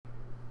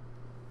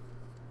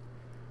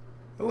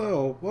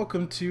Hello,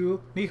 welcome to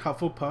the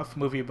Hufflepuff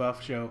Movie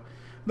Buff Show,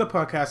 the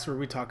podcast where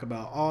we talk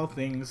about all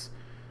things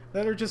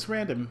that are just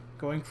random,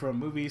 going from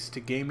movies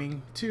to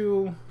gaming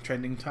to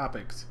trending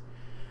topics.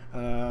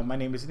 My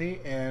name is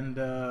Nate, and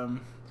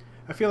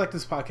I feel like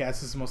this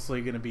podcast is mostly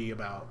going to be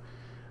about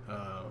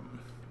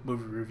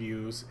movie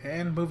reviews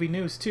and movie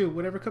news too,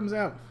 whatever comes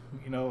out,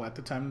 at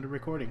the time of the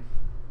recording.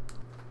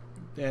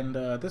 And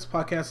this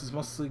podcast is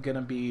mostly going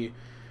to be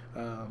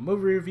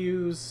movie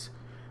reviews,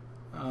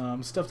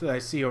 stuff that I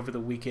see over the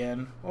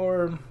weekend,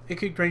 or it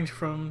could range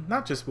from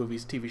not just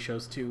movies, TV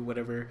shows, to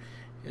whatever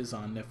is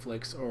on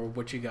Netflix or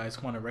what you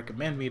guys want to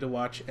recommend me to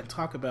watch and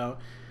talk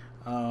about.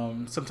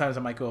 Sometimes I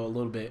might go a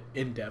little bit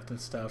in depth and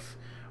stuff,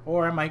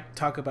 or I might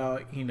talk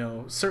about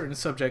certain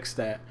subjects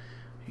that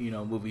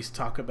movies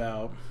talk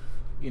about.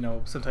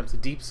 Sometimes the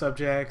deep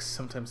subjects,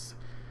 sometimes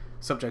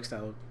subjects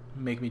that'll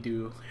make me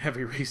do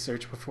heavy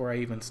research before I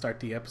even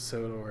start the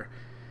episode or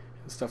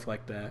stuff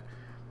like that.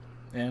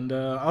 And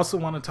I also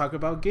want to talk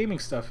about gaming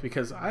stuff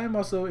because I am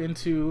also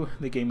into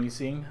the gaming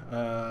scene,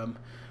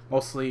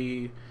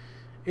 mostly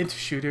into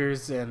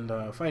shooters and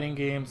fighting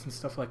games and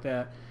stuff like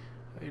that.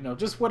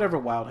 Just whatever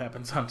wild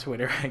happens on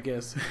Twitter, I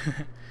guess.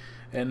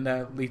 And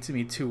that leads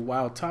me to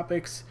wild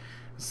topics.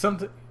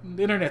 The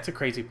internet's a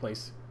crazy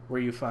place where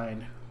you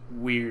find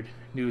weird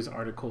news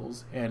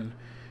articles and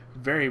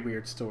very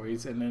weird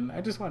stories. And then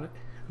I just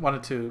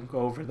wanted to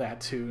go over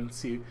that too and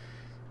see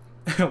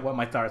what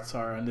my thoughts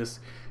are on this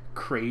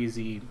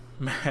crazy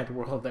mad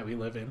world that we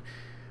live in.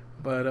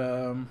 But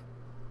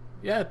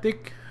yeah, I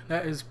think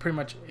that is pretty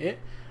much it.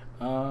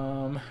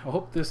 I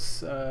hope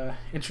this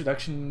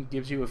introduction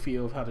gives you a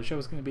feel of how the show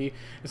is going to be.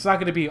 It's not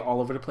going to be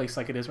all over the place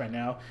like it is right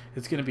now.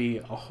 It's going to be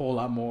a whole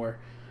lot more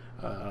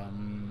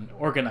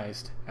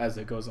organized as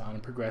it goes on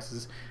and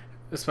progresses,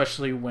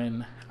 especially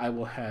when I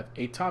will have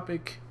a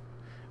topic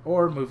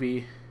or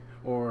movie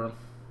or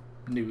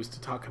news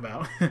to talk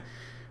about.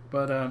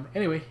 But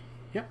anyway,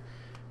 yeah,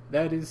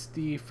 that is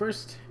the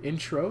first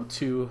intro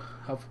to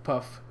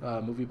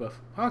Hufflepuff Movie Buff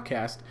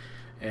Podcast,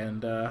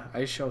 and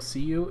I shall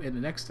see you in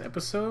the next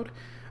episode.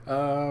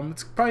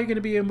 It's probably going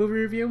to be a movie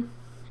review.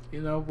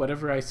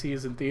 Whatever I see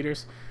is in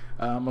theaters.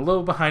 I'm a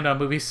little behind on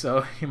movies,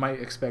 so you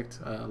might expect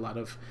a lot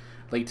of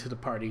late to the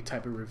party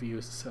type of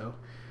reviews. So,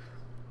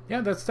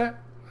 yeah, that's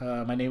that.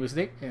 My name is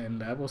Nick,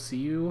 and I will see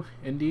you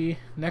in the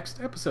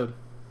next episode.